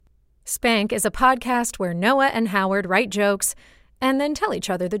Spank is a podcast where Noah and Howard write jokes and then tell each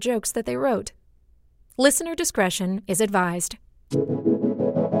other the jokes that they wrote. Listener discretion is advised.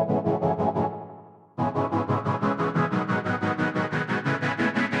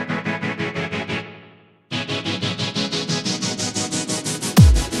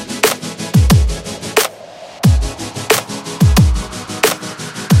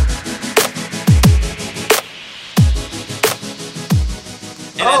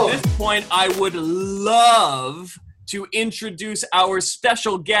 At this point, I would love to introduce our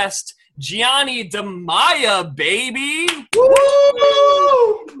special guest, Gianni DeMaia, baby!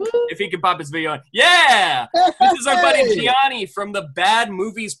 Woo! If he could pop his video on. Yeah! This is our buddy Gianni from the Bad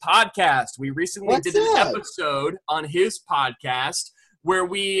Movies podcast. We recently did an episode on his podcast where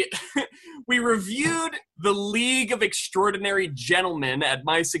we we reviewed The League of Extraordinary Gentlemen at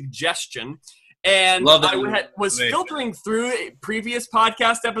my suggestion. And I was filtering through previous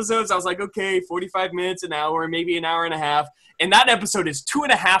podcast episodes. I was like, okay, 45 minutes, an hour, maybe an hour and a half. And that episode is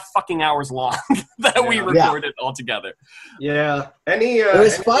 2.5 fucking hours long that we recorded all together. Yeah. It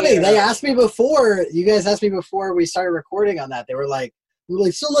was funny. They asked me before, you guys asked me before we started recording on that. They were like,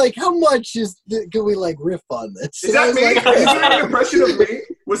 so like, how much can we like riff on this? Is that me? Like, is that an impression of me?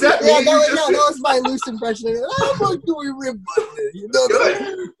 Was that me? Yeah, that was my loose impression of it. How much do we riff on this? You know,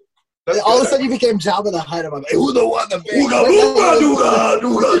 Good. all of a sudden you became Jabba the Hutt. I'm like, who the one the big?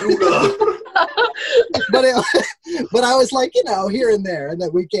 But I was like, here and there. And then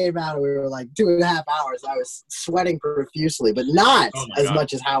we came out and we were like 2.5 hours. I was sweating profusely, but not as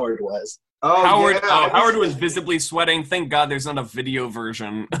much as Howard was. Howard was visibly sweating. Thank God there's not a video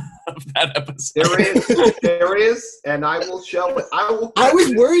version of that episode. There is, and I will show it. I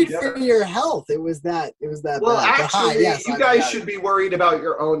was worried for your health. It was that. Well, actually, you guys should be worried about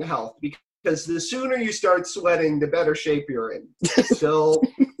your own health because the sooner you start sweating, the better shape you're in. So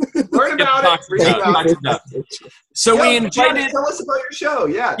learn about it. So we invited. Tell us about your show.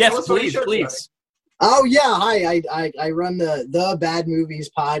 Yeah. Yes, please. Oh yeah, hi. I run the Bad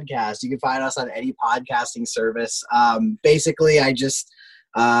Movies podcast. You can find us on any podcasting service. Basically, I just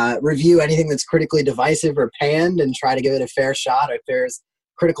review anything that's critically divisive or panned and try to give it a fair shot, a fair as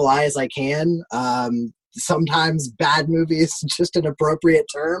critical eye as I can. Sometimes bad movie is just an appropriate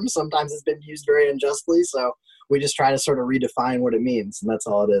term. Sometimes it's been used very unjustly. So we just try to sort of redefine what it means, and that's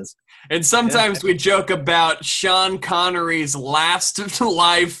all it is. And sometimes we joke about Sean Connery's last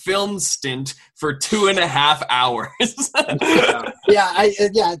live film stint for 2.5 hours.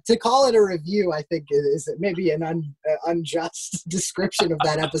 To call it a review, I think is maybe an unjust description of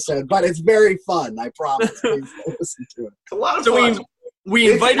that episode, but it's very fun. I promise. Please listen to it. It's a lot of fun.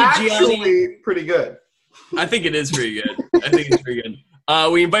 We invited Gianni. Actually pretty good. I think it is pretty good.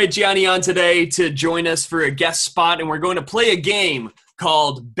 We invite Gianni on today to join us for a guest spot, and we're going to play a game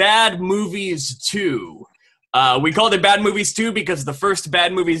called Bad Movies 2. We called it Bad Movies 2 because the first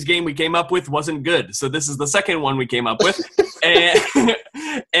Bad Movies game we came up with wasn't good. So this is the second one we came up with.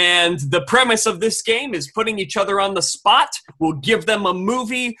 And the premise of this game is putting each other on the spot. We'll give them a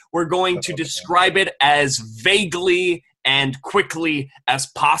movie. We're going to describe it as vaguely and quickly as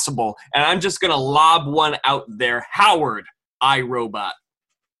possible. And I'm just going to lob one out there. Howard, iRobot.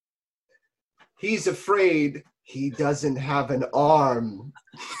 He's afraid he doesn't have an arm.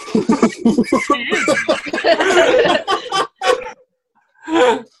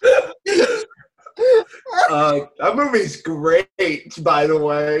 That movie's great, by the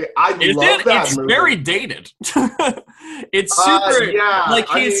way. I love that movie. It's very dated. It's super.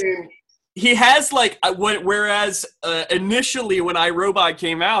 He has like whereas initially when iRobot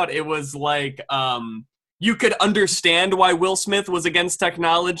came out, it was like you could understand why Will Smith was against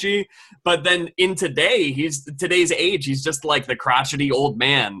technology, but then in today's age, he's just like the crotchety old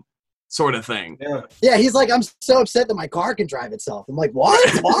man sort of thing. Yeah, he's like, I'm so upset that my car can drive itself. I'm like, what?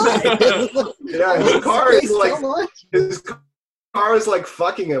 Why? His car is like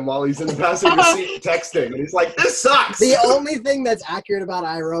fucking him while he's in the passenger seat texting, and he's like, this sucks. The only thing that's accurate about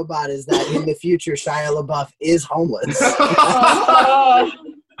iRobot is that in the future, Shia LaBeouf is homeless.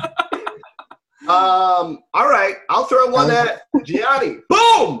 All right, I'll throw one at Gianni.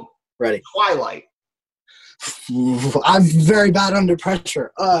 Boom! Ready. Twilight. I'm very bad under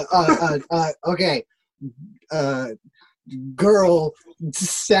pressure. Okay. Girl,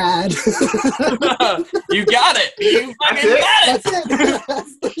 sad. You got it. You fucking got it.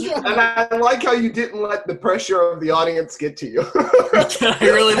 That's it. And I like how you didn't let the pressure of the audience get to you. I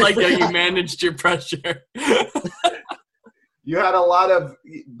really like how you managed your pressure. You had a lot of,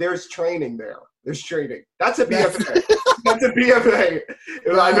 there's training there. there's training. That's a BFA. That's a BFA.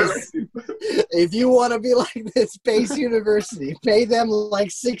 If you want to be like this, Pace University, pay them like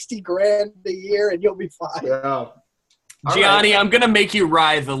 $60,000 a year, and you'll be fine. Yeah. Gianni, I'm gonna make you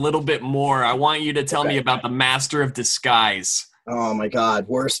writhe a little bit more. I want you to tell me about the Master of Disguise. Oh my God,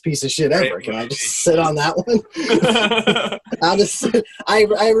 worst piece of shit ever. Can I just sit on that one?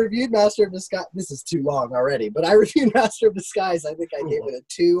 I reviewed Master of Disguise. This is too long already, but I reviewed Master of Disguise. I think I gave it a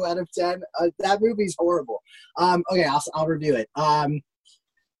 2 out of 10. That movie's horrible. Okay, I'll review it.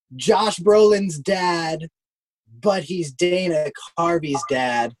 Josh Brolin's dad, but he's Dana Carvey's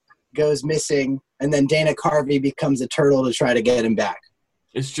dad, goes missing, and then Dana Carvey becomes a turtle to try to get him back.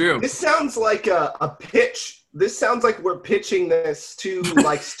 It's true. This sounds like a pitch. This sounds like we're pitching this to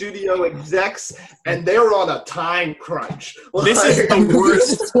like studio execs, and they're on a time crunch. This is the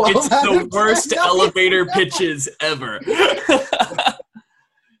worst. It's the worst elevator pitches ever.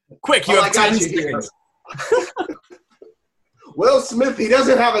 Quick, you have 10 seconds. Will Smith, he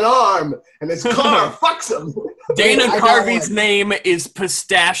doesn't have an arm, and his car fucks him. Dana Carvey's name is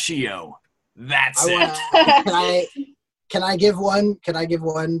Pistachio. That's it. Can I give one?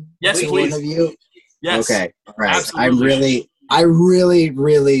 Yes, to please. One of you? Yes. Okay. All right. Absolutely. I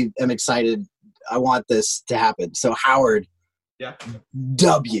really am excited. I want this to happen. So Howard. Yeah.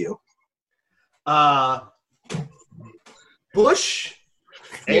 W. Bush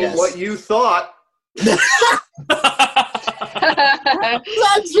ain't what you thought. That's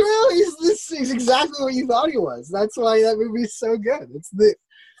true. He's exactly what you thought he was. That's why that movie's so good.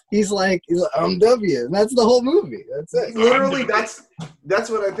 He's like I'm W, and that's the whole movie. That's it. Literally, that's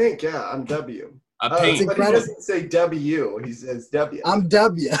what I think. Yeah, I'm W. But he doesn't say W. He says W. I'm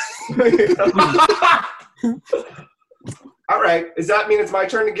W. All right. Does that mean it's my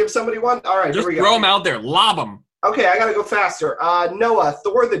turn to give somebody one? All right. Just here we go. throw them out there. Lob them. Okay, I gotta go faster. Noah,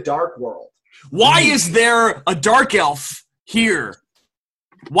 Thor: The Dark World. Why is there a dark elf here?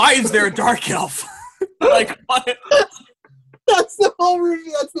 Why is there a dark elf? Like what? That's the whole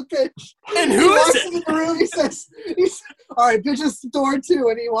review. That's the pitch. And who is it? He walks into the room. He says, "All right, pitch is Thor 2."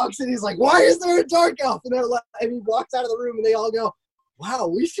 And he walks in. He's like, "Why is there a dark elf?" And he walks out of the room, and they all go, "Wow,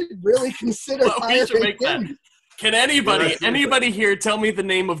 we should really consider we should make that. Can anybody here tell me the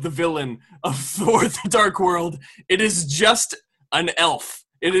name of the villain of Thor: The Dark World? It is just an elf.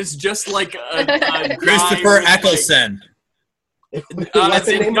 It is just like a Christopher Eccleston. That's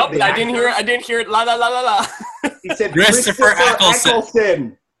it. Nope, I didn't hear it. La la la la la. He said Christopher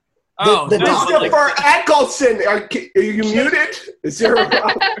Eccleston. Oh, Christopher Eccleston. Are you muted? Is there a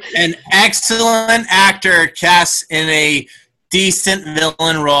problem? An excellent actor cast in a decent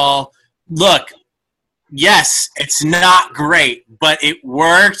villain role. Look, yes, it's not great, but it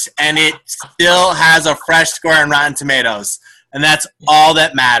worked, and it still has a fresh score on Rotten Tomatoes. And that's all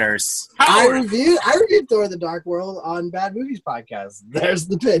that matters. I reviewed Thor: The Dark World on Bad Movies Podcast. There's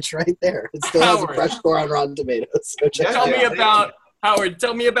the pitch right there. It still has a fresh score on Rotten Tomatoes. Go check it out.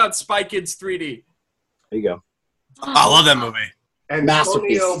 Tell me about Spy Kids 3D. There you go. I love that movie.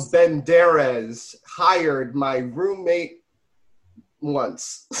 Antonio Banderas hired my roommate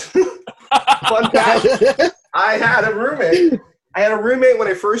once. Fun fact, I had a roommate when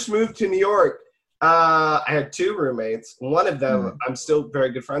I first moved to New York. I had 2 roommates. One of them I'm still very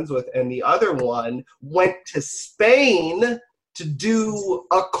good friends with, and the other one went to Spain to do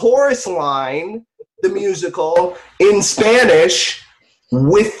a chorus line, the musical, in Spanish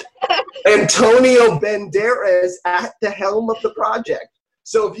with Antonio Banderas at the helm of the project.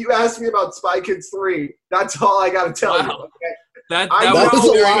 So if you ask me about Spy Kids 3, that's all I got to tell you. Okay? That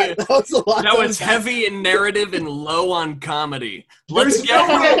was heavy in narrative and low on comedy.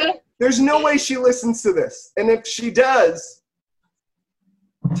 There's no way she listens to this. And if she does,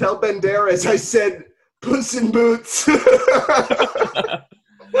 tell Banderas I said Puss in Boots.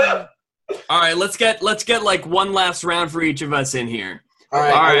 All right, let's get like one last round for each of us in here. All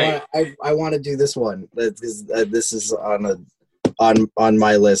right. I want to do this one. This is on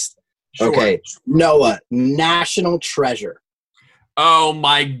my list. Sure. Okay. Noah, National Treasure. Oh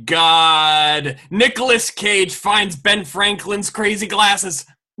my God. Nicolas Cage finds Ben Franklin's crazy glasses.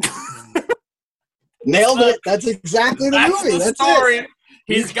 Nailed it. That's exactly the movie. That's the story.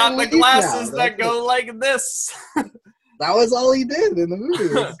 He's got the glasses that go like this. That was all he did in the movie.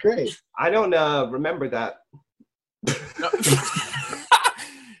 It was great. I don't remember that.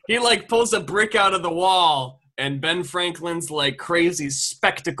 He like pulls a brick out of the wall, and Ben Franklin's like crazy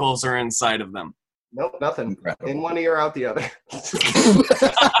spectacles are inside of them. Nope, nothing. Incredible. In one ear, out the other.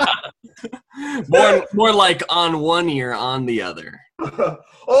 more like on one ear, on the other.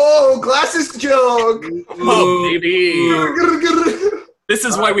 Oh, glasses joke! Oh, baby. This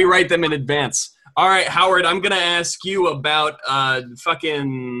is why we write them in advance. All right, Howard, I'm going to ask you about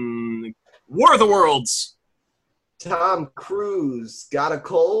fucking War of the Worlds. Tom Cruise got a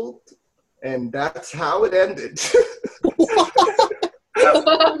cold, and that's how it ended.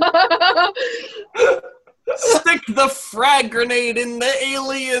 Stick the frag grenade in the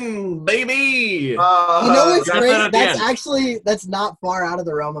alien, baby. You know what's got that great? at the end. That's not far out of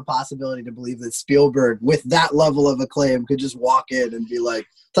the realm of possibility to believe that Spielberg, with that level of acclaim, could just walk in and be like,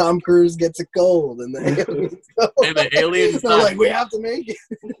 Tom Cruise gets a cold, and the aliens go. And the aliens They're like, we have to make it.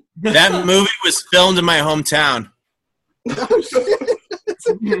 That movie was filmed in my hometown. Oh, shit.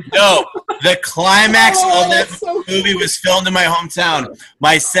 No, the climax of that that's so movie was filmed in my hometown.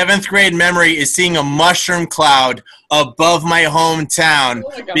 My 7th grade memory is seeing a mushroom cloud above my hometown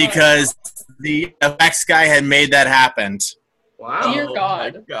because the effects guy had made that happen. Wow. Dear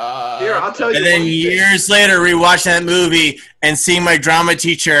God. God. Here, I'll tell you. And then one thing. years later, rewatching that movie and seeing my drama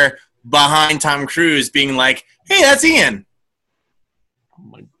teacher behind Tom Cruise being like, hey, that's Ian. Oh,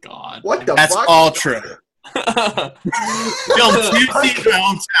 my God. What the That's fuck? all true. Filmed 2 scenes in my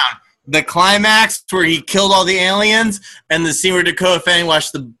hometown. The climax where he killed all the aliens, and the scene where Dakota Fanning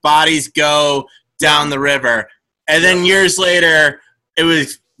watched the bodies go down the river. And then years later,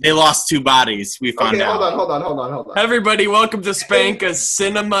 they lost 2 bodies. We found Okay, out. hold on. Everybody, welcome to Spank, a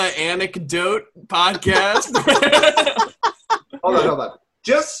cinema anecdote podcast. Hold on.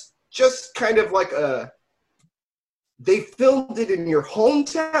 Just kind of like they filmed it in your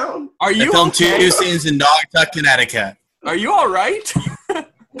hometown? Are I you filmed okay? 2 scenes in Dogtuck, Connecticut. Are you all right?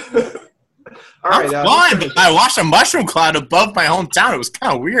 All right, I'm fine, but I watched a mushroom cloud above my hometown. It was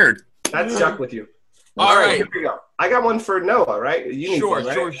kind of weird. that stuck with you. All right. Here we go. I got one for Noah, right? You need one,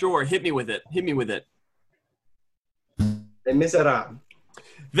 right? Sure. Hit me with it. Les Miserables.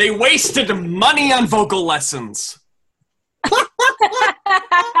 They wasted money on vocal lessons.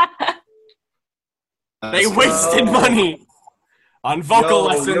 They wasted money on vocal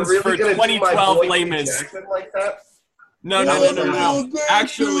lessons you're for really gonna do my 2012 voice Les in Mis. Jackson like that? No.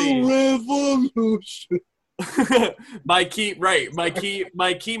 Actually, Revolution. my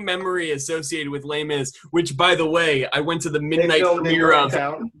key memory associated with Les Mis, which, by the way, I went to the They midnight filmed in premiere your of.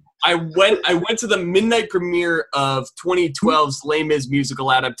 town? I went to the midnight premiere of 2012's Les Mis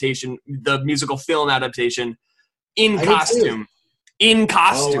musical adaptation, the musical film adaptation, in I did costume. In Oh,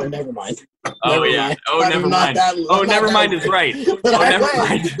 costume. never mind. Oh, Never yeah. mind. Oh, I'm never not mind. that- Oh, I'm never not mind that is right. But Oh, I never went.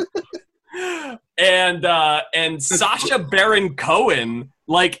 mind. And Sacha Baron Cohen,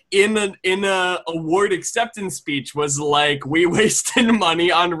 like in a award acceptance speech, was like, "We wasted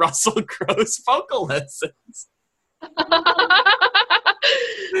money on Russell Crowe's vocal lessons."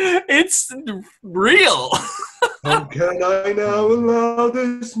 It's real. How can I now allow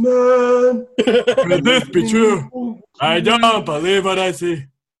this man? Could this be true? I don't believe what I see.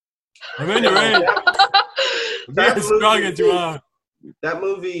 I'm in your age. Be as strong as you are. That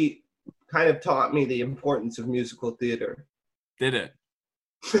movie kind of taught me the importance of musical theater. Did it?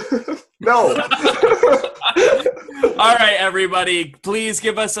 No. All right, everybody. Please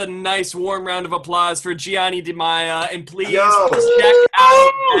give us a nice warm round of applause for Gianni DiMaia, and please Yo. check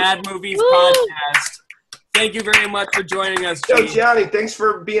out Bad Movies Podcast. Thank you very much for joining us, Yo, G. Gianni, thanks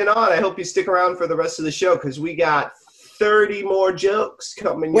for being on. I hope you stick around for the rest of the show because we got 30 more jokes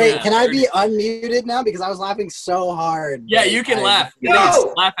coming. Wait, Yeah, can I be unmuted now? Because I was laughing so hard. Yeah, you can laugh. No. Please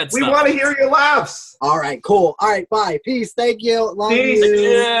laugh at We stuff. want to hear your laughs. All right, cool. All right, bye. Peace. Thank you. Love Peace. Thank you.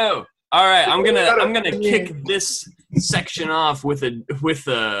 you. All right, I'm gonna kick this section off with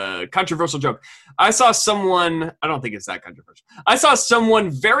a controversial joke. I saw someone. I don't think it's that controversial. I saw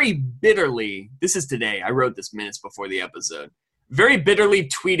someone very bitterly. This is today. I wrote this minutes before the episode. Very bitterly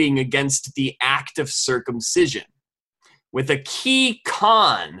tweeting against the act of circumcision, with a key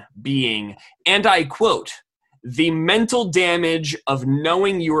con being, and I quote, "the mental damage of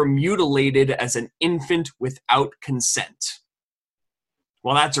knowing you were mutilated as an infant without consent."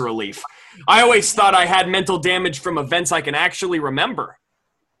 Well, that's a relief. I always thought I had mental damage from events I can actually remember.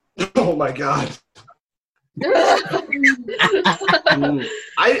 Oh my God. The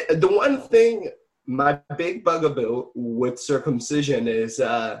one thing, my big bugaboo with circumcision is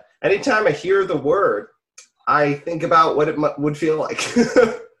anytime I hear the word, I think about what it would feel like.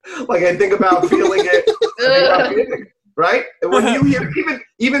 Like I think about feeling it, right? When you hear,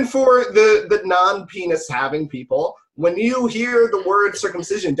 even for the non-penis having people, when you hear the word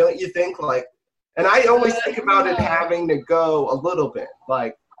circumcision, don't you think like, and I always think about it having to go a little bit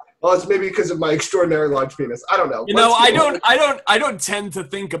like, well, it's maybe because of my extraordinary large penis. I don't know. You know, I don't tend to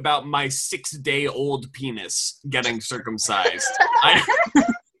think about my 6-day-old penis getting circumcised.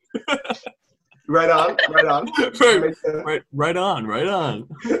 Right on. Right on.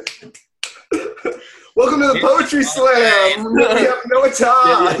 Welcome to the Poetry Slam. We have Noah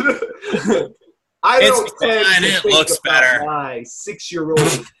Todd. I don't tend to it think looks about better. my 6-year-old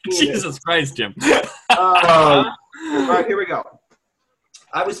penis. Jesus Christ, Jim. All right, here we go.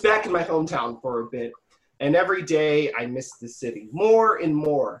 I was back in my hometown for a bit, and every day I missed the city more and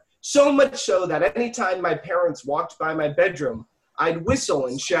more. So much so that anytime my parents walked by my bedroom, I'd whistle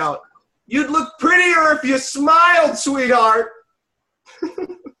and shout, "You'd look prettier if you smiled, sweetheart."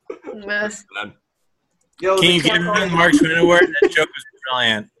 Yo, Can you give him the Mark Twain Award? That joke was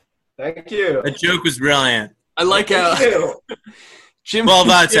brilliant. Thank you. That joke was brilliant. I like how Jim. 12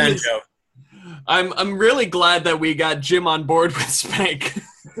 out of 10 is- joke. I'm really glad that we got Jim on board with Spank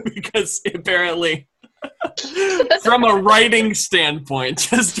because apparently, from a writing standpoint,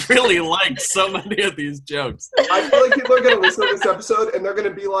 just really liked so many of these jokes. I feel like people are going to listen to this episode and they're going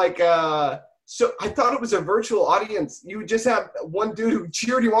to be like, so I thought it was a virtual audience. You just have one dude who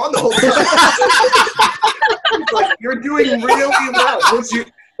cheered you on the whole time. He's like, you're doing really well.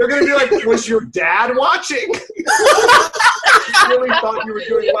 They're going to be like, was your dad watching? I really thought you were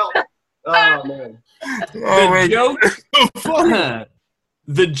doing well. Oh, man.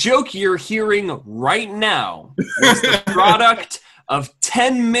 The joke you're hearing right now is the product of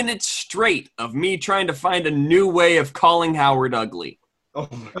 10 minutes straight of me trying to find a new way of calling Howard ugly. Oh,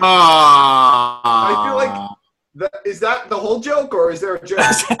 I feel like is that the whole joke, or is there a joke?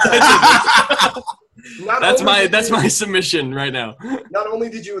 That's my submission right now. Not only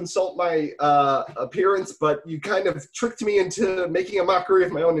did you insult my appearance, but you kind of tricked me into making a mockery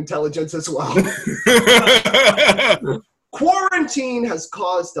of my own intelligence as well. Quarantine has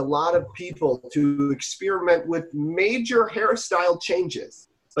caused a lot of people to experiment with major hairstyle changes,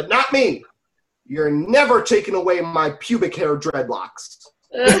 but not me. You're never taking away my pubic hair dreadlocks.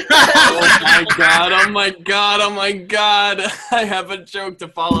 Oh my god. I have a joke to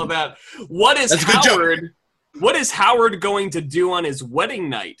follow that. What is Howard going to do on his wedding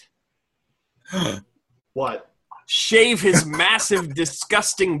night? What? Shave his massive,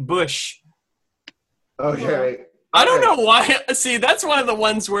 disgusting bush. Okay. I don't know why. See, that's one of the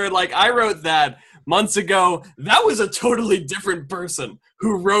ones where, like, I wrote that months ago. That was a totally different person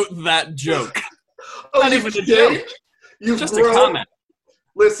who wrote that joke. Not even a joke. Just a comment.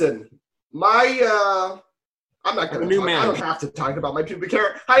 Listen, I'm not going to talk. I don't have to talk about my pubic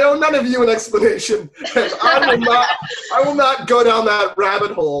hair. I owe none of you an explanation. And I will not go down that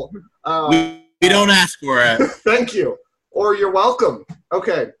rabbit hole. We don't ask for it. Thank you. Or you're welcome.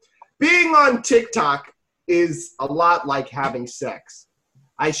 Okay. Being on TikTok is a lot like having sex.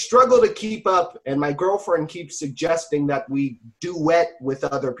 I struggle to keep up, and my girlfriend keeps suggesting that we duet with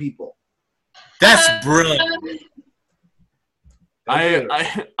other people. That's brilliant.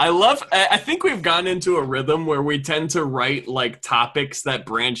 I think we've gone into a rhythm where we tend to write like topics that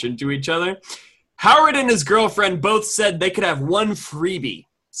branch into each other. Howard and his girlfriend both said they could have one freebie,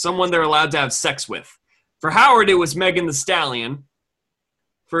 someone they're allowed to have sex with. For Howard, it was Megan Thee Stallion.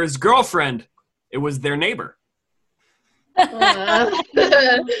 For his girlfriend, it was their neighbor. I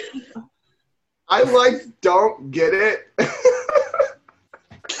don't get it.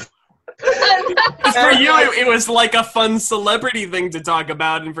 For you, it was like a fun celebrity thing to talk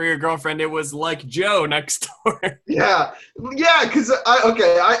about, and for your girlfriend, it was like Joe next door. Yeah, because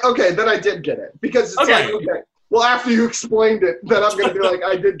then I did get it, because it's like, okay, well, after you explained it, then I'm gonna be like,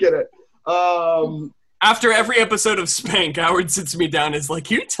 I did get it. After every episode of Spank, Howard sits me down and is like,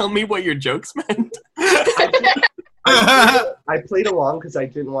 "Can you tell me what your jokes meant?" I played along because I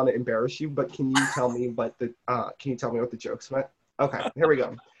didn't want to embarrass you, but can you tell me what the jokes meant? Okay, here we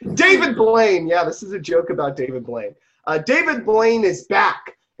go. David Blaine. Yeah, this is a joke about David Blaine. David Blaine is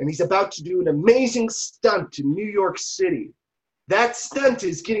back, and he's about to do an amazing stunt in New York City. That stunt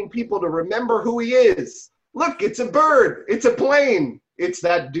is getting people to remember who he is. Look, it's a bird. It's a plane. It's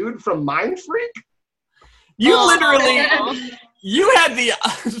that dude from Mind Freak. You had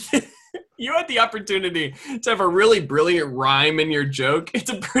the opportunity to have a really brilliant rhyme in your joke.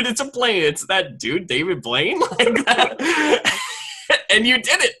 It's a bird, it's a plane. It's that dude, David Blaine, like that. And you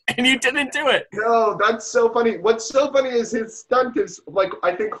did it, and you didn't do it. No, that's so funny. What's so funny is his stunt is, like,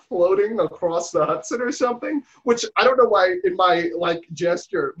 I think floating across the Hudson or something, which I don't know why in my, like,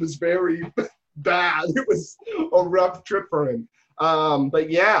 gesture it was very bad. It was a rough trip for him.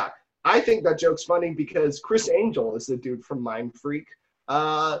 But yeah, I think that joke's funny because Chris Angel is the dude from Mind Freak.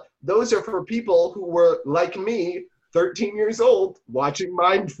 Those are for people who were, like me, 13 years old, watching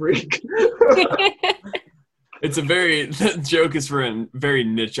Mind Freak. The joke is for a very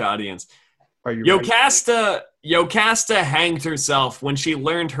niche audience. Are you ready? Yocasta hanged herself when she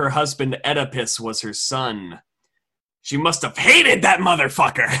learned her husband Oedipus was her son. She must have hated that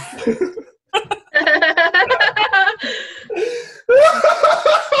motherfucker.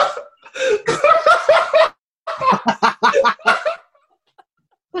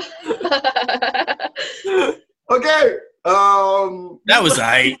 Okay. That was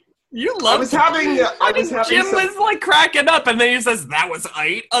aight. You love. Jim was like cracking up, and then he says that was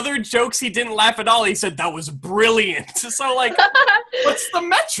aight. Other jokes he didn't laugh at all. He said that was brilliant. So like, what's the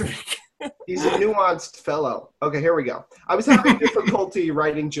metric? He's a nuanced fellow. Okay, here we go. I was having difficulty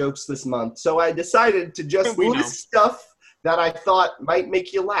writing jokes this month, so I decided to just list stuff that I thought might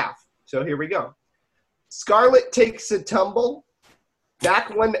make you laugh. So here we go. Scarlett takes a tumble.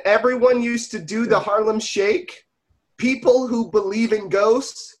 Back when everyone used to do the Harlem Shake, people who believe in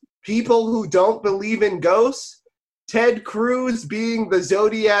ghosts, people who don't believe in ghosts, Ted Cruz being the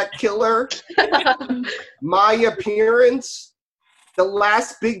Zodiac Killer, my appearance, the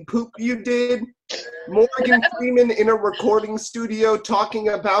last big poop you did, Morgan Freeman in a recording studio talking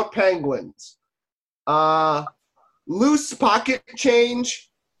about penguins, loose pocket change,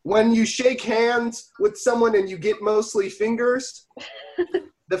 when you shake hands with someone and you get mostly fingers,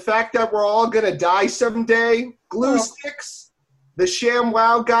 the fact that we're all going to die someday, glue sticks, the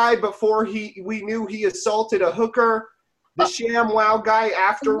ShamWow guy before we knew he assaulted a hooker, the ShamWow guy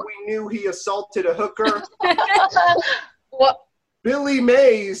after we knew he assaulted a hooker. What? Billy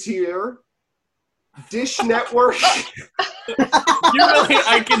Mays here. Dish Network.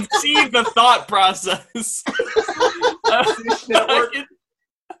 I can see the thought process. Dish Network.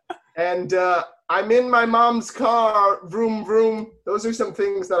 And I'm in my mom's car, vroom vroom. Those are some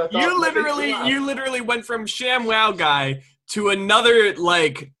things that I thought. You literally went from ShamWow guy to another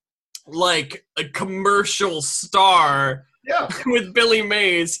like a commercial star. Yeah. With Billy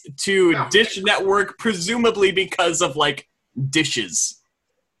Mays to Dish Network, presumably because of like dishes.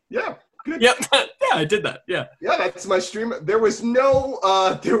 Yeah. Good. Yep. Yeah, I did that. Yeah. Yeah, that's my stream. There was no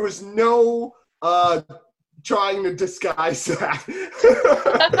trying to disguise that.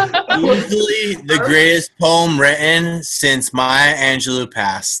 Easily the greatest poem written since Maya Angelou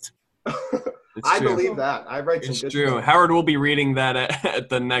passed. I believe that. I write some good true. poems. Howard will be reading that at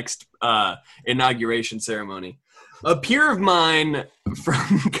the next inauguration ceremony. A peer of mine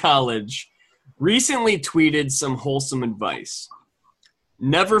from college recently tweeted some wholesome advice.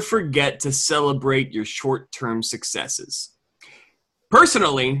 Never forget to celebrate your short-term successes.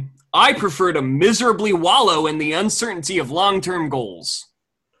 Personally, I prefer to miserably wallow in the uncertainty of long-term goals.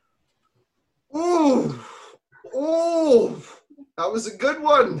 Ooh, that was a good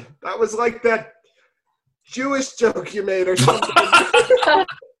one. That was like that Jewish joke you made or something.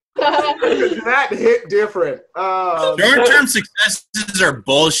 That hit different. Short-term successes are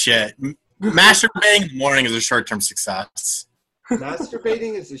bullshit. Masturbating in the morning is a short-term success.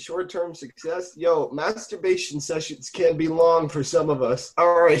 Masturbating is a short-term success. Yo, masturbation sessions can be long for some of us.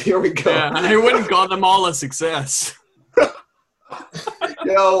 All right, here we go. Yeah, I wouldn't call them all a success.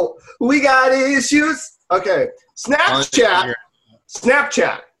 Yo, we got issues. Okay, Snapchat.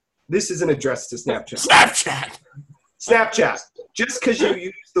 This is an address to Snapchat. Snapchat. Just because you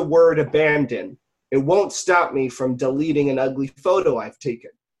use the word abandon, it won't stop me from deleting an ugly photo I've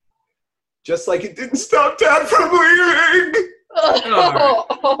taken. Just like it didn't stop Dad from leaving.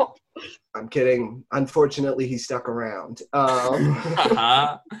 Oh. I'm kidding. Unfortunately, he stuck around. I'm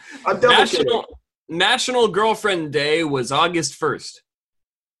double kidding. National Girlfriend Day was August 1st.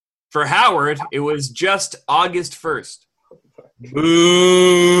 For Howard, it was just August 1st.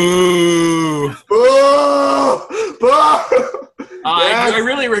 Boo! Boo! Boo! I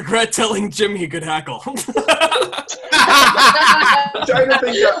really regret telling Jim he could heckle. I'm trying to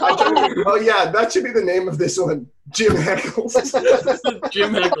think. Oh yeah, that should be the name of this one. Jim Heckles.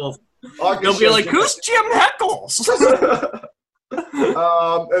 Jim Heckles. They'll be like, "Who's Jim Heckles?"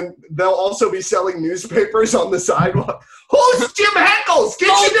 And they'll also be selling newspapers on the sidewalk. Who's Jim Heckles?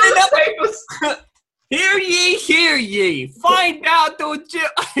 Get your newspapers. Hear ye. Find out the Jim.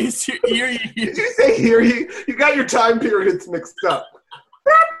 Hear ye. Did you say hear ye? You got your time periods mixed up.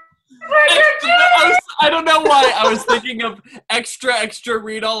 I don't know why. I was thinking of extra,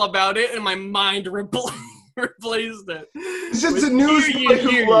 read all about it, and my mind replaced it. It's just a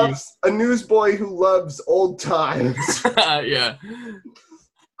newsboy who loves old times. Yeah.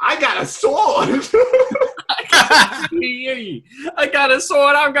 I got a sword. I got a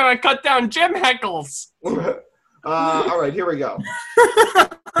sword. I'm gonna cut down Jim Heckles. All right, here we go.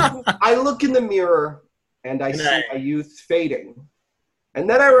 I look in the mirror and I see my youth fading. And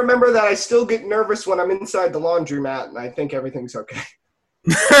then I remember that I still get nervous when I'm inside the laundromat and I think everything's okay.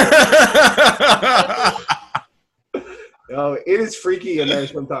 Oh, it is freaky in there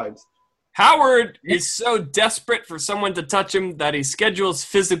sometimes. Howard is so desperate for someone to touch him that he schedules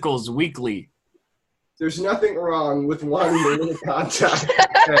physicals weekly. There's nothing wrong with wanting a little contact.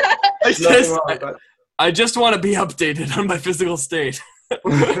 I just want to be updated on my physical state.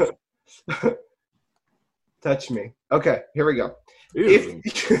 Touch me. Okay, here we go.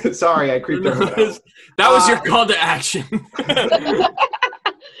 Sorry, I creeped over that. That was your call to action.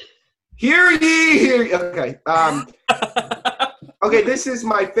 Hear ye, hear ye. Okay. Okay, this is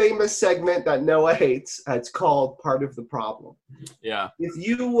my famous segment that Noah hates. It's called Part of the Problem. Yeah. If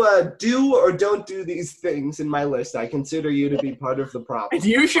you do or don't do these things in my list, I consider you to be part of the problem. And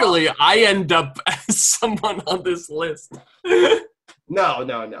usually I end up as someone on this list.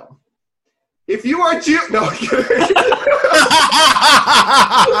 No. If you are Jew... No, I'm kidding.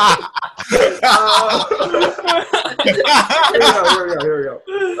 Here we go.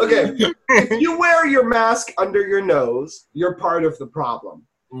 Okay, if you wear your mask under your nose, you're part of the problem.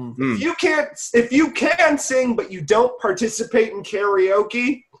 Mm-hmm. If you can sing but you don't participate in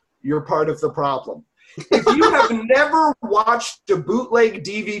karaoke, you're part of the problem. If you have never watched a bootleg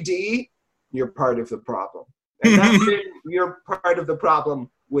DVD, you're part of the problem. And that's been you're part of the problem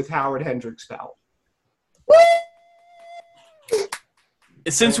with Howard Hendricks Powell.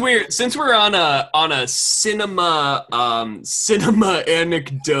 Since we're on a cinema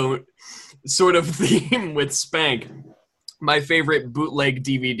anecdote sort of theme with Spank, my favorite bootleg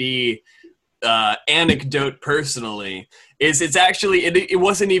DVD anecdote personally is it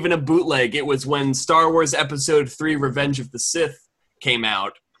wasn't even a bootleg. It was when Star Wars Episode 3 Revenge of the Sith came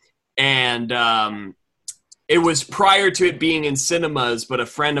out, and it was prior to it being in cinemas, but a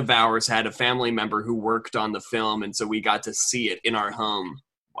friend of ours had a family member who worked on the film, and so we got to see it in our home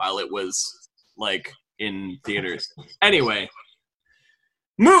while it was, like, in theaters. Anyway,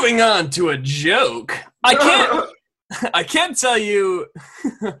 moving on to a joke. I can't tell you...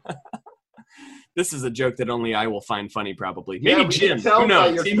 This is a joke that only I will find funny, probably. Maybe Jim. Who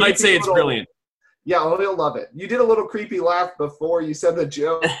knows? He might say it's brilliant. Yeah, well, he'll love it. You did a little creepy laugh before you said the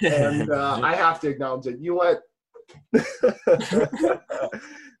joke, and I have to acknowledge it. You went...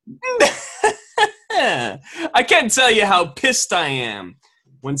 I can't tell you how pissed I am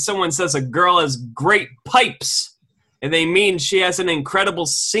when someone says a girl has great pipes, and they mean she has an incredible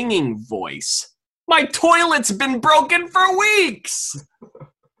singing voice. My toilet's been broken for weeks!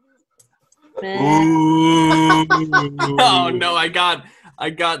 Oh, no, I got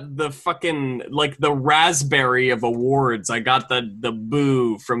the fucking, like, the raspberry of awards. I got the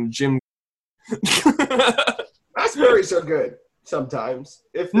boo from Jim. Raspberries are good sometimes.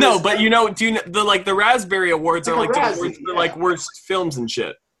 But do you know the raspberry awards are like the awards for like worst films and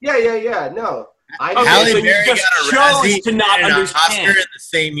shit. Yeah. No, Halle Berry got a Razzie to not and understand. an Oscar in the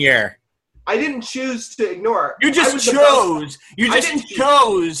same year. I didn't choose to ignore. You just chose. You just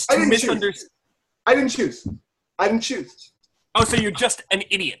chose to misunderstand. I didn't choose. Oh, so you're just an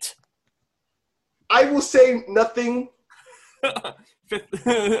idiot. I will say nothing. Fifth.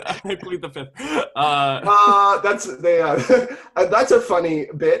 I plead the fifth. That's a funny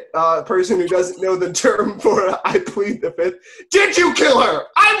bit. Person who doesn't know the term for I plead the fifth. Did you kill her?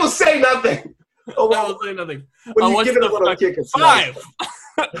 I will say nothing. Oh, well, I will say nothing. When you give it a little kick, it's 5.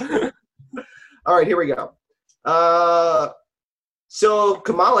 Nice. All right, here we go. So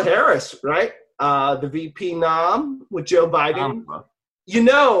Kamala Harris, right? The VP nom with Joe Biden. You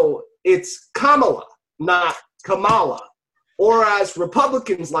know, it's Kamala, not Kamala. Or as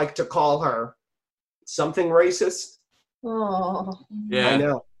Republicans like to call her, something racist. Oh. Yeah. I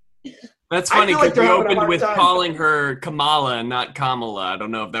know. That's funny because like we opened with calling her Kamala and not Kamala. I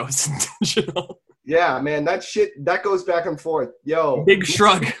don't know if that was intentional. Yeah, man, that shit, that goes back and forth. Yo. Big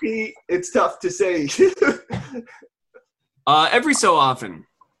shrug. It's tough to say. Every so often,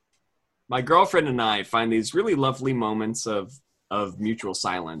 my girlfriend and I find these really lovely moments of mutual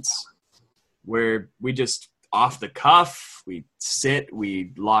silence where we just, off the cuff, we sit,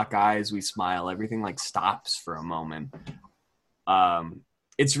 we lock eyes, we smile, everything like stops for a moment.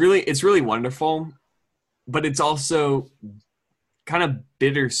 It's really wonderful, but it's also kind of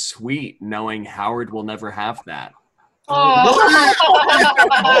bittersweet knowing Howard will never have that. Fucking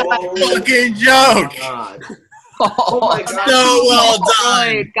joke. Oh my God. So well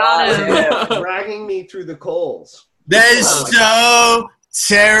done. Got him. Yeah, dragging me through the coals. That is so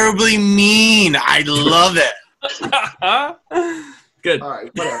terribly mean. I love it. Good. All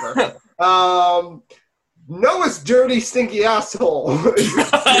right, whatever. Noah's dirty, stinky asshole.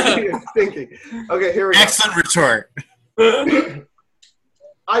 Stinky. Okay, here we go. Excellent retort.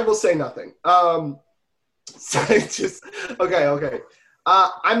 I will say nothing. Okay.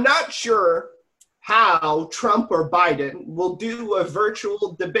 I'm not sure how Trump or Biden will do a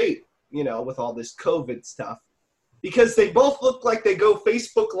virtual debate, with all this COVID stuff, because they both look like they go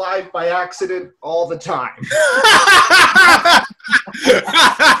Facebook Live by accident all the time.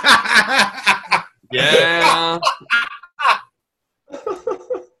 Yeah.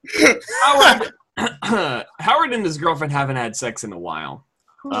 Howard and his girlfriend haven't had sex in a while.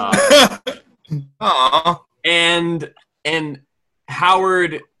 And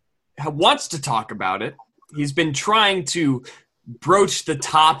Howard wants to talk about it. He's been trying to broach the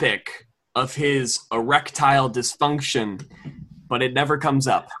topic of his erectile dysfunction, but it never comes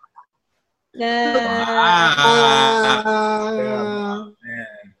up. Man.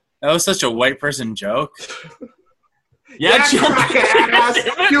 That was such a white person joke. Yeah, you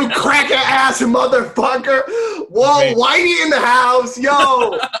cracker-ass motherfucker. Whoa, Whitey in the house.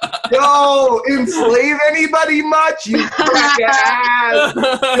 Yo, enslave anybody much? You cracker-ass.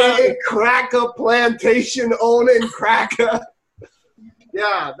 Hey, cracker plantation owning cracker.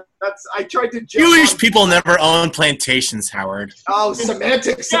 Yeah, I tried to jump Jewish people never own plantations, Howard. Oh,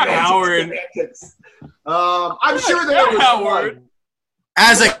 semantics, Howard. Semantics. I'm sure there was Howard. one.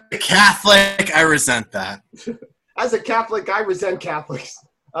 As a Catholic, I resent that. As a Catholic, I resent Catholics.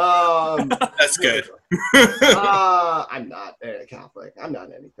 That's good. I'm not a Catholic. I'm not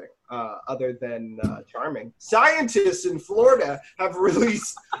anything other than charming. Scientists in Florida have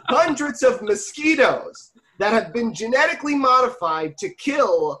released hundreds of mosquitoes that have been genetically modified to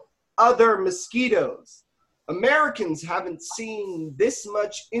kill other mosquitoes. Americans haven't seen this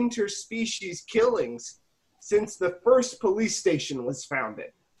much interspecies killings since the first police station was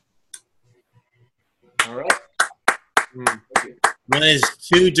founded. All right. When it's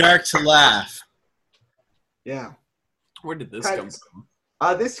too dark to laugh. Yeah. Where did this come from?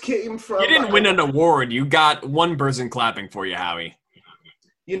 This came from... You didn't win an award. You got one person clapping for you, Howie.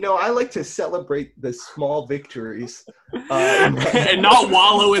 I like to celebrate the small victories. And not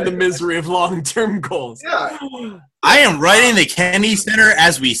wallow in the misery of long-term goals. Yeah. I am writing the Kennedy Center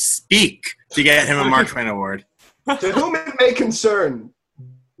as we speak to get him a Mark Twain Award. To whom it may concern,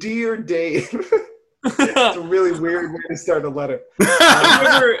 dear Dave. It's a really weird way to start a letter.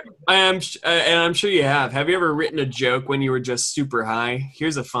 And I'm sure you have. Have you ever written a joke when you were just super high?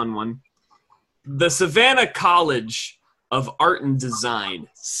 Here's a fun one. The Savannah College of Art and Design,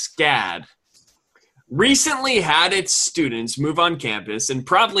 SCAD, recently had its students move on campus and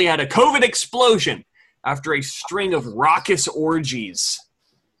promptly had a COVID explosion after a string of raucous orgies.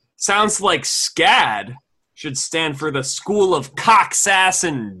 Sounds like SCAD should stand for the School of Cocks, Ass,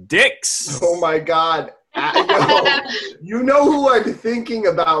 and Dicks. Oh my God. You know who I'm thinking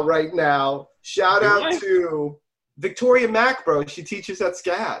about right now. Shout out to Victoria Mack, bro. She teaches at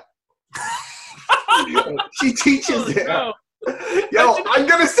SCAD. She teaches it. No. Yo, I'm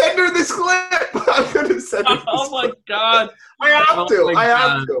going to send her this clip. I'm going to send her this my God. I have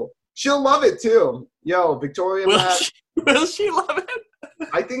to. She'll love it too. Yo, Victoria Mack. Will she love it?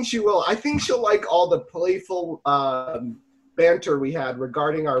 I think she will. I think she'll like all the playful banter we had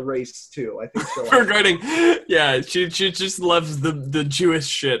regarding our race too. I think she'll yeah, she just loves the Jewish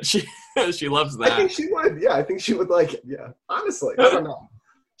shit. She loves that. I think she would. Yeah, I think she would like it. Yeah, honestly, I don't know.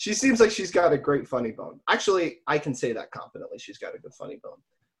 She seems like she's got a great funny bone. Actually, I can say that confidently. She's got a good funny bone.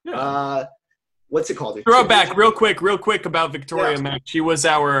 Yeah. What's it called? Throw it back real quick about Victoria Mack. She was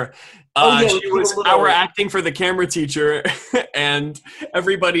our our acting for the camera teacher, and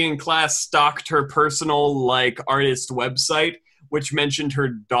everybody in class stalked her personal artist website, which mentioned her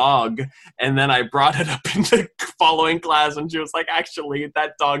dog. And then I brought it up in the following class, and she was like, "Actually,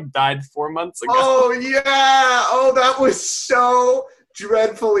 that dog died 4 months ago." Oh yeah! Oh, that was so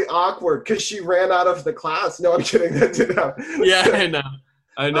dreadfully awkward because she ran out of the class. No, I'm kidding. That didn't happen. Yeah,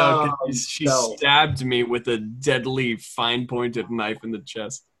 I know. She stabbed me with a deadly, fine-pointed knife in the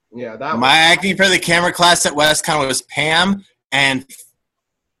chest. Yeah, my acting for the camera class at WestCon was Pam, and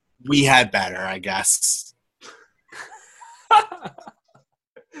we had better, I guess.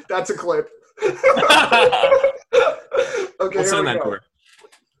 That's a clip. Okay, we'll send that to her.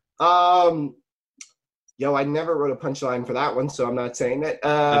 Yo, I never wrote a punchline for that one, so I'm not saying it.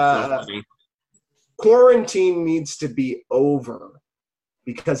 Quarantine needs to be over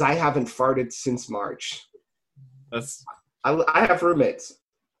because I haven't farted since March. I have roommates.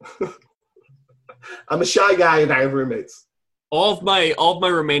 I'm a shy guy and I have roommates. All of my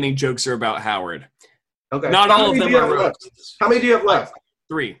remaining jokes are about Howard. Okay. Not all of them are roasts. How many do you have left?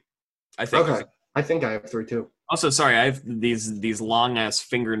 3, I think. Okay. I think I have 3 too. Also, sorry, I have these long ass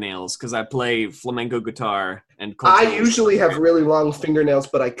fingernails because I play flamenco guitar and. I usually have really long fingernails,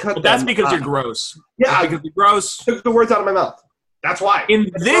 but I cut them. That's because you're gross. Yeah, because you're gross. Took the words out of my mouth. That's why.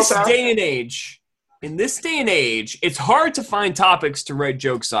 In this day and age, it's hard to find topics to write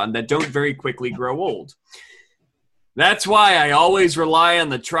jokes on that don't very quickly grow old. That's why I always rely on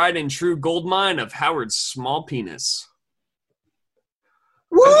the tried and true goldmine of Howard's small penis.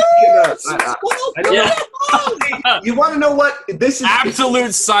 Woo! You want to know what this is?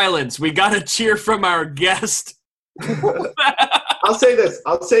 Absolute silence. We got a cheer from our guest. I'll say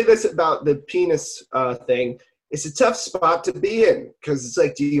this about the penis thing. It's a tough spot to be in because it's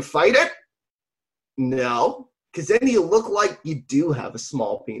like, do you fight it? No, because then you look like you do have a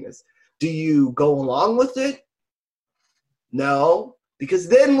small penis. Do you go along with it? No, because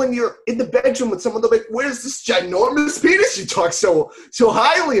then when you're in the bedroom with someone, they're like, where's this ginormous penis you talk so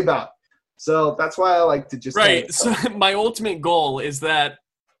highly about? So that's why I like to just... Right, so my ultimate goal is that,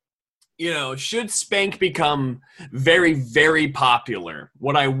 should Spank become very, very popular,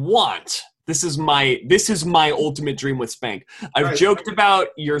 what I want, this is my ultimate dream with Spank. I've joked about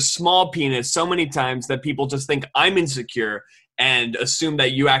your small penis so many times that people just think I'm insecure and assume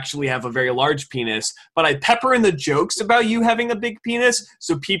that you actually have a very large penis, but I pepper in the jokes about you having a big penis,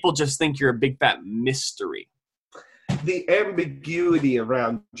 so people just think you're a big fat mystery. The ambiguity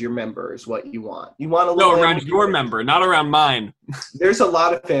around your member is what you want. You want a little around your member, not around mine. There's a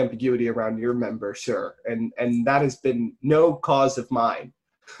lot of ambiguity around your member, sure, and that has been no cause of mine.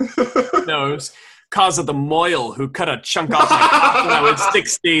 No, it was cause of the moil who cut a chunk off my cock when I was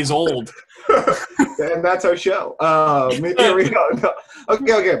 6 days old. And that's our show. Here we go. No.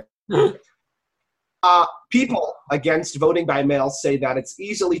 Okay. People against voting by mail say that it's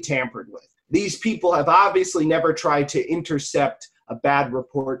easily tampered with. These people have obviously never tried to intercept a bad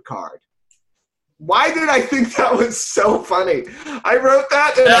report card. Why did I think that was so funny? I wrote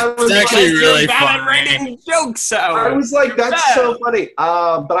that and I was actually like, really bad funny. Writing jokes out. I was like, that's so funny.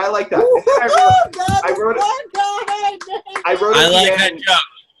 But I like that. I wrote that joke.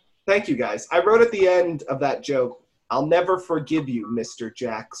 Thank you, guys. I wrote at the end of that joke, I'll never forgive you, Mr.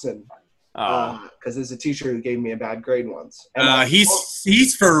 Jackson. Because there's a teacher who gave me a bad grade once. And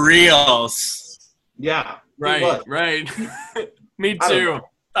he's for reals. Yeah. Right. Me too.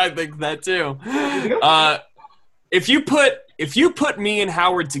 I think that too. If you put me and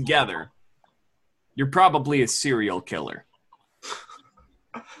Howard together, you're probably a serial killer.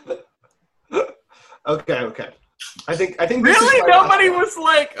 Okay. I think this really is nobody was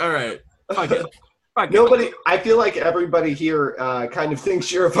like, all right, fuck it. Nobody. I feel like everybody here kind of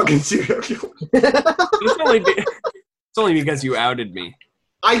thinks you're a fucking serial killer. It's only because you outed me.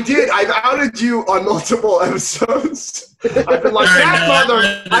 I did. I've outed you on multiple episodes. I've been like,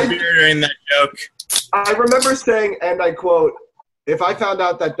 during that joke. I remember saying, and I quote, if I found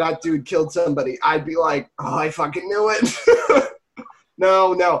out that dude killed somebody, I'd be like, oh, I fucking knew it.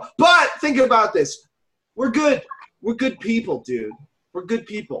 No. But think about this. We're good. We're good people, dude. We're good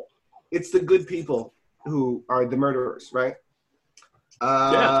people. It's the good people who are the murderers, right?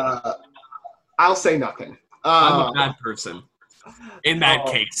 Yeah. I'll say nothing. I'm a bad person in that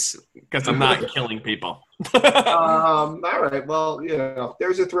case because I'm not killing people. All right. Well,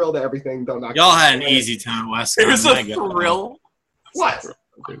 there's a thrill to everything. Y'all had an easy time, Wes. There's a thrill. What?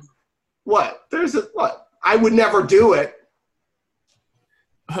 What? There's a what? I would never do it.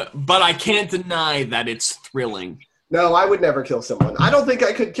 But I can't deny that it's thrilling. No, I would never kill someone. I don't think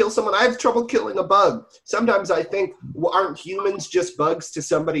I could kill someone. I have trouble killing a bug. Sometimes I think, well, aren't humans just bugs to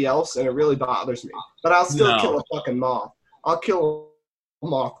somebody else? And it really bothers me. But I'll still kill a fucking moth. I'll kill a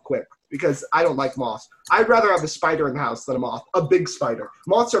moth quick because I don't like moths. I'd rather have a spider in the house than a moth. A big spider.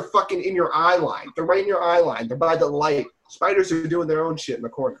 Moths are fucking in your eye line. They're right in your eye line. They're by the light. Spiders are doing their own shit in the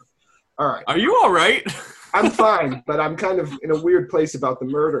corner. All right. Are you all right? I'm fine, but I'm kind of in a weird place about the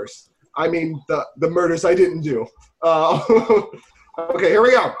murders. I mean, the murders I didn't do. Okay, here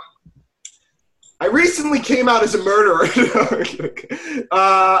we go. I recently came out as a murderer.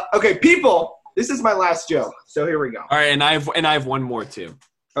 Okay, people, this is my last joke. So here we go. All right, and I have one more too.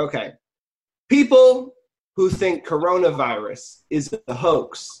 Okay. People who think coronavirus is a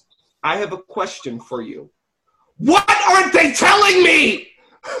hoax, I have a question for you. What aren't they telling me?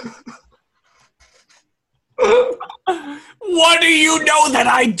 What do you know that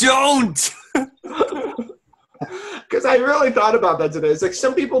I don't? Because I really thought about that today. It's like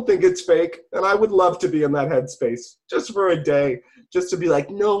some people think it's fake, and I would love to be in that headspace just for a day, just to be like,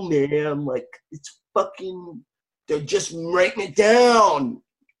 no, man, like, it's fucking, they're just writing it down.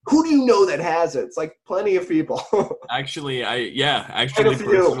 Who do you know that has it? It's like plenty of people. Actually,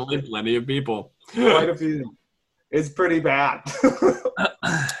 personally, plenty of people. Quite a few. It's pretty bad.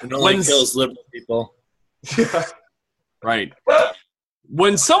 It only kills liberal people. Yeah. Right.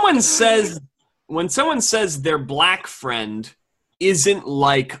 When someone says their black friend isn't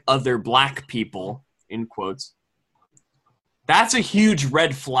like other black people, in quotes, that's a huge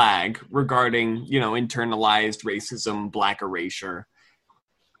red flag regarding, internalized racism, black erasure.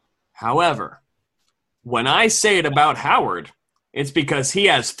 However, when I say it about Howard, it's because he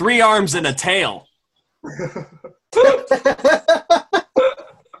has 3 arms and a tail.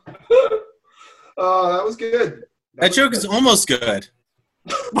 Oh, that was good. That joke is almost good.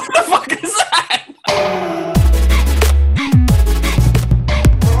 What the fuck is that?